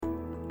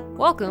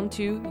Welcome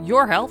to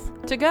Your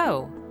Health to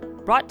Go,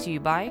 brought to you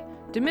by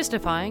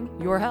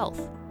Demystifying Your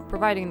Health,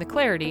 providing the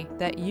clarity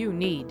that you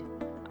need.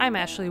 I'm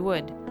Ashley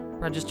Wood,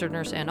 registered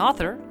nurse and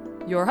author,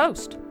 your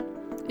host.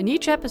 In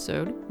each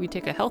episode, we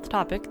take a health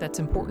topic that's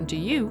important to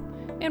you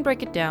and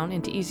break it down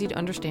into easy to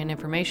understand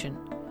information.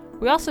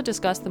 We also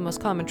discuss the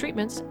most common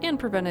treatments and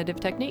preventative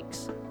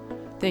techniques.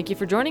 Thank you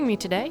for joining me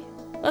today.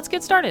 Let's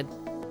get started.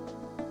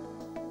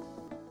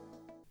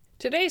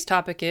 Today's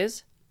topic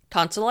is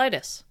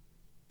tonsillitis.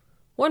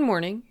 One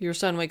morning, your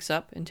son wakes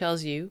up and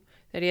tells you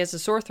that he has a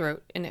sore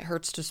throat and it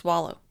hurts to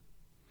swallow.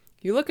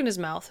 You look in his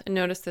mouth and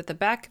notice that the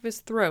back of his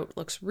throat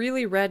looks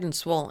really red and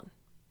swollen.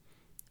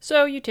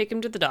 So you take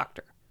him to the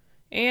doctor,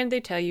 and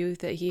they tell you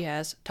that he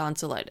has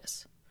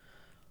tonsillitis.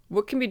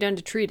 What can be done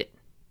to treat it?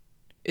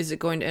 Is it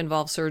going to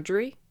involve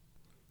surgery?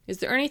 Is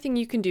there anything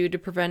you can do to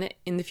prevent it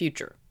in the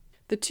future?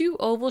 The two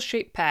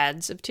oval-shaped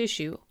pads of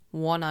tissue,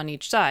 one on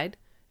each side,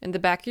 and the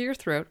back of your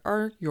throat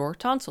are your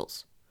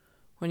tonsils.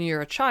 When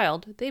you're a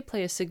child, they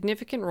play a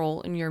significant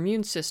role in your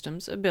immune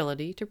system's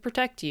ability to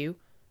protect you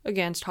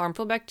against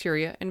harmful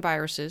bacteria and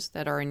viruses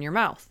that are in your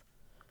mouth.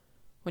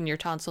 When your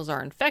tonsils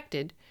are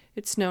infected,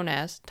 it's known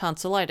as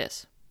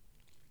tonsillitis.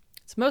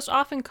 It's most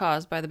often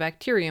caused by the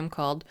bacterium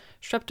called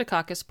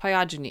Streptococcus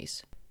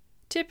pyogenes.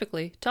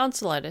 Typically,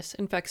 tonsillitis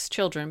infects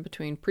children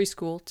between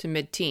preschool to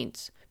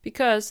mid-teens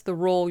because the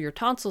role your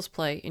tonsils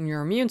play in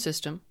your immune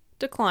system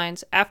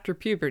declines after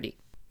puberty.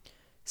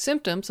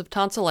 Symptoms of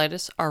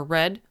tonsillitis are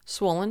red,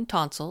 swollen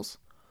tonsils,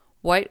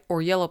 white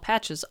or yellow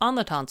patches on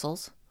the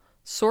tonsils,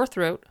 sore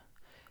throat,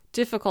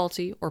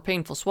 difficulty or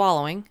painful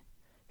swallowing,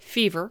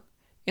 fever,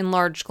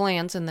 enlarged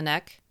glands in the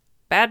neck,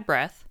 bad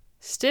breath,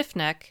 stiff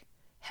neck,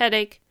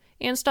 headache,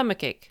 and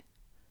stomachache.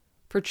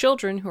 For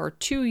children who are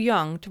too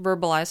young to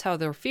verbalize how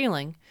they're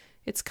feeling,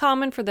 it's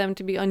common for them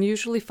to be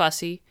unusually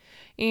fussy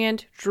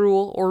and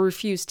drool or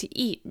refuse to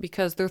eat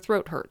because their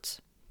throat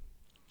hurts.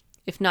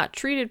 If not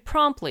treated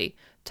promptly,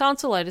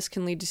 tonsillitis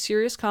can lead to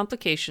serious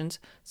complications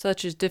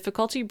such as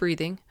difficulty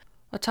breathing,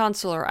 a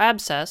tonsillar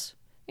abscess,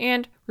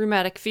 and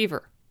rheumatic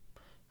fever.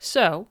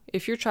 So,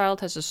 if your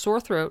child has a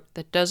sore throat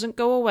that doesn't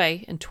go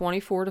away in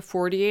 24 to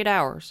 48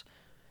 hours,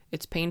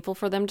 it's painful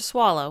for them to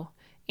swallow,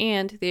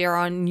 and they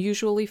are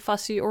unusually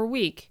fussy or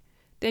weak,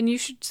 then you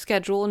should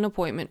schedule an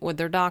appointment with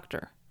their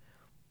doctor.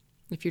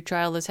 If your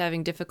child is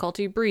having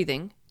difficulty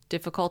breathing,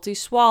 difficulty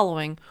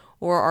swallowing,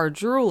 or are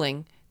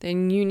drooling,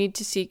 then you need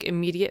to seek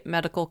immediate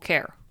medical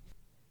care.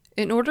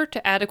 In order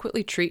to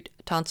adequately treat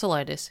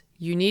tonsillitis,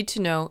 you need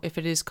to know if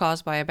it is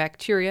caused by a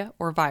bacteria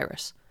or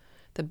virus.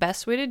 The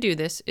best way to do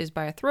this is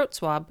by a throat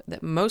swab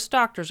that most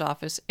doctors'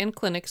 offices and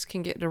clinics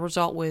can get a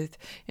result with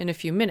in a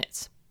few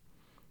minutes.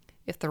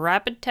 If the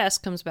rapid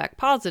test comes back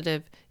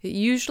positive, it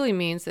usually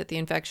means that the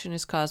infection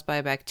is caused by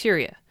a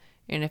bacteria,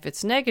 and if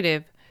it's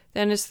negative,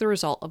 then it's the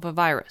result of a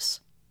virus.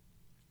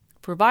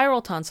 For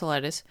viral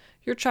tonsillitis,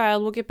 your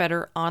child will get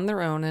better on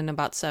their own in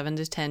about 7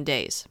 to 10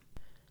 days.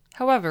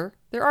 However,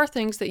 there are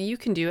things that you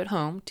can do at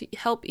home to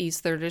help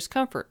ease their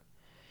discomfort.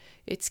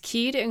 It's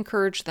key to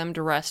encourage them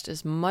to rest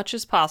as much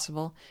as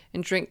possible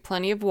and drink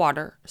plenty of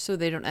water so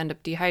they don't end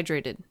up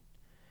dehydrated.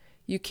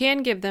 You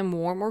can give them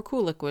warm or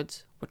cool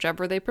liquids,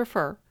 whichever they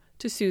prefer,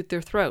 to soothe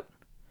their throat.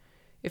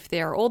 If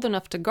they are old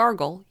enough to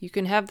gargle, you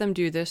can have them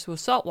do this with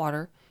salt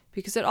water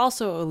because it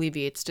also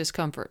alleviates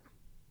discomfort.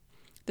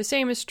 The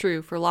same is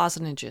true for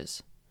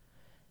lozenges.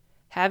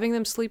 Having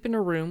them sleep in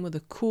a room with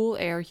a cool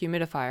air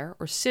humidifier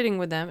or sitting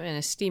with them in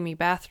a steamy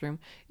bathroom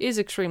is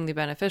extremely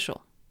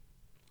beneficial.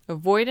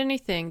 Avoid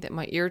anything that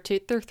might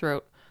irritate their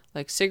throat,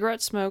 like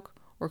cigarette smoke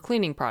or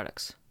cleaning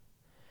products.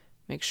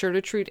 Make sure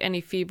to treat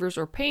any fevers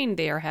or pain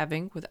they are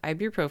having with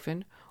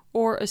ibuprofen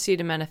or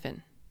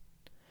acetaminophen.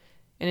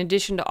 In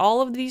addition to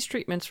all of these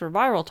treatments for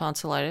viral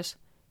tonsillitis,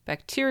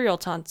 bacterial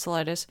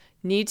tonsillitis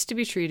needs to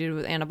be treated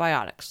with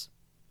antibiotics,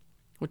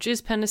 which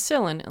is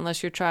penicillin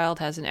unless your child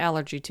has an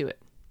allergy to it.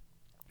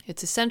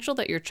 It's essential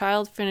that your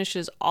child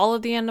finishes all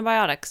of the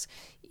antibiotics,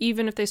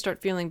 even if they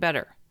start feeling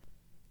better.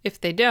 If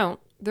they don't,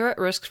 they're at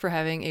risk for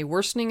having a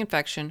worsening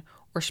infection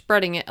or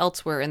spreading it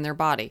elsewhere in their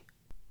body.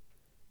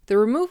 The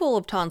removal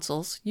of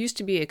tonsils used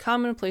to be a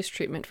commonplace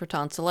treatment for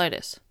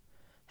tonsillitis.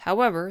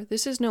 However,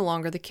 this is no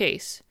longer the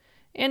case,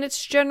 and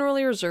it's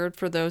generally reserved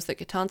for those that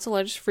get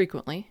tonsillitis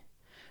frequently,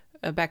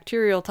 a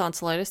bacterial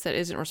tonsillitis that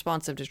isn't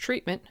responsive to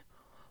treatment,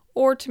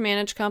 or to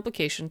manage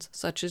complications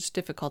such as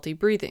difficulty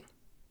breathing.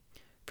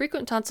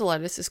 Frequent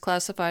tonsillitis is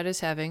classified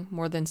as having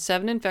more than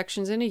 7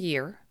 infections in a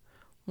year,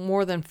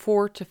 more than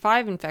 4 to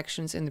 5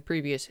 infections in the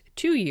previous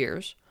 2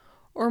 years,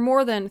 or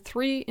more than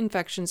 3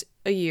 infections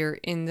a year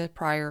in the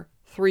prior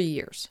 3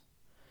 years.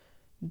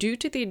 Due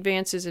to the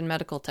advances in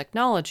medical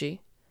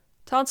technology,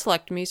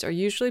 tonsillectomies are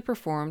usually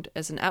performed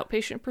as an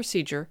outpatient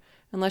procedure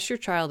unless your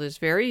child is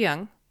very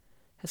young,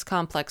 has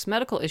complex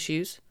medical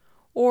issues,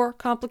 or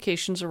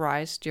complications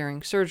arise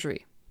during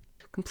surgery.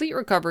 Complete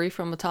recovery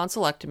from a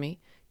tonsillectomy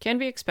can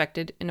be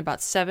expected in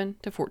about 7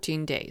 to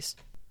 14 days.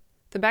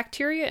 The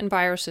bacteria and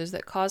viruses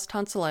that cause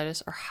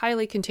tonsillitis are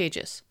highly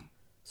contagious,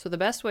 so the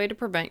best way to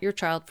prevent your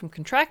child from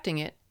contracting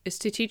it is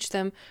to teach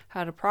them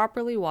how to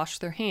properly wash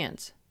their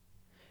hands.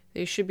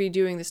 They should be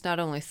doing this not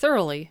only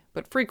thoroughly,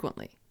 but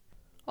frequently.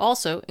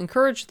 Also,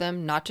 encourage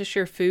them not to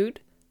share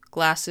food,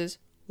 glasses,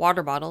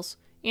 water bottles,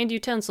 and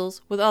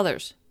utensils with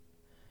others.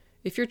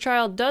 If your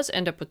child does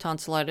end up with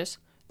tonsillitis,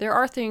 there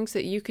are things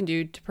that you can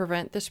do to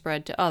prevent the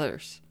spread to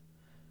others.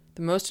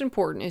 The most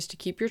important is to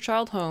keep your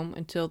child home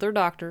until their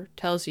doctor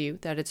tells you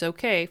that it's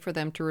okay for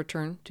them to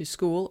return to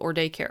school or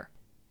daycare.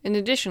 In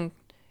addition,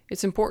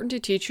 it's important to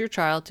teach your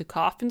child to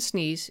cough and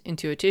sneeze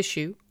into a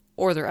tissue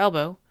or their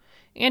elbow,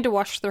 and to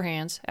wash their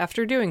hands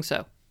after doing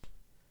so.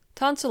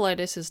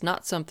 Tonsillitis is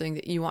not something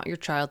that you want your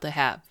child to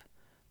have,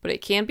 but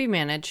it can be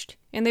managed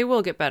and they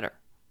will get better.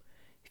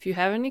 If you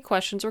have any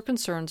questions or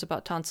concerns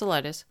about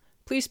tonsillitis,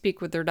 please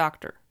speak with their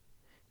doctor.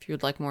 If you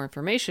would like more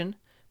information,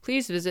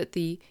 please visit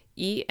the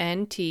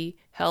ENT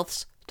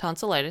Health's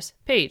tonsillitis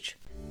page.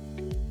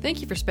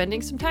 Thank you for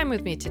spending some time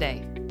with me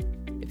today.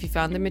 If you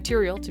found the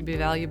material to be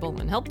valuable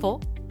and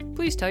helpful,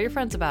 please tell your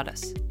friends about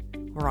us.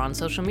 We're on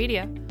social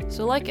media,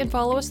 so like and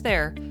follow us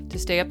there to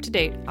stay up to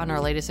date on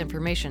our latest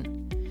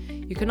information.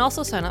 You can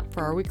also sign up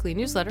for our weekly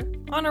newsletter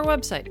on our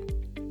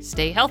website.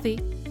 Stay healthy,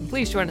 and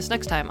please join us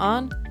next time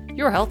on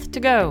Your Health to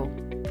Go.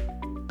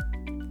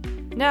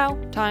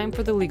 Now, time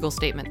for the legal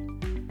statement.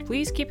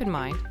 Please keep in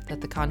mind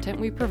that the content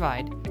we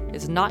provide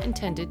is not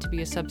intended to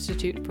be a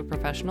substitute for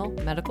professional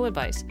medical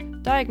advice,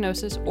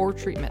 diagnosis, or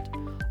treatment.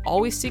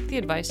 Always seek the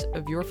advice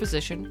of your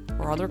physician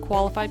or other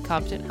qualified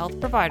competent health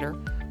provider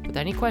with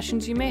any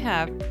questions you may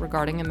have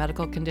regarding a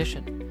medical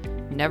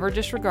condition. Never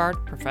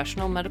disregard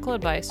professional medical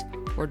advice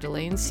or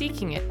delay in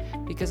seeking it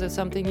because of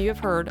something you have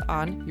heard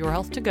on Your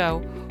Health to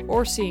Go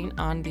or seen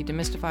on the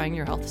Demystifying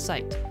Your Health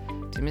site.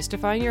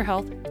 Demystifying Your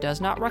Health does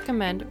not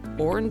recommend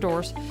or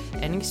endorse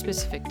any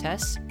specific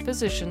tests,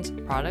 physicians,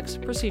 products,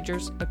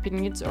 procedures,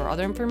 opinions, or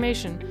other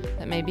information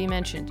that may be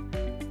mentioned.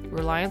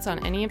 Reliance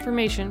on any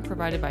information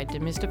provided by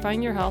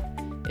Demystifying Your Health,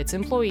 its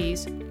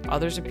employees,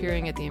 others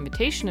appearing at the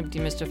invitation of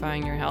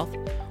Demystifying Your Health,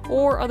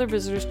 or other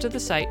visitors to the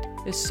site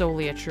is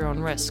solely at your own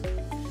risk.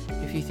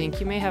 If you think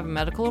you may have a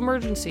medical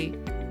emergency,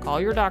 call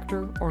your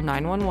doctor or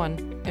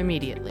 911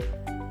 immediately.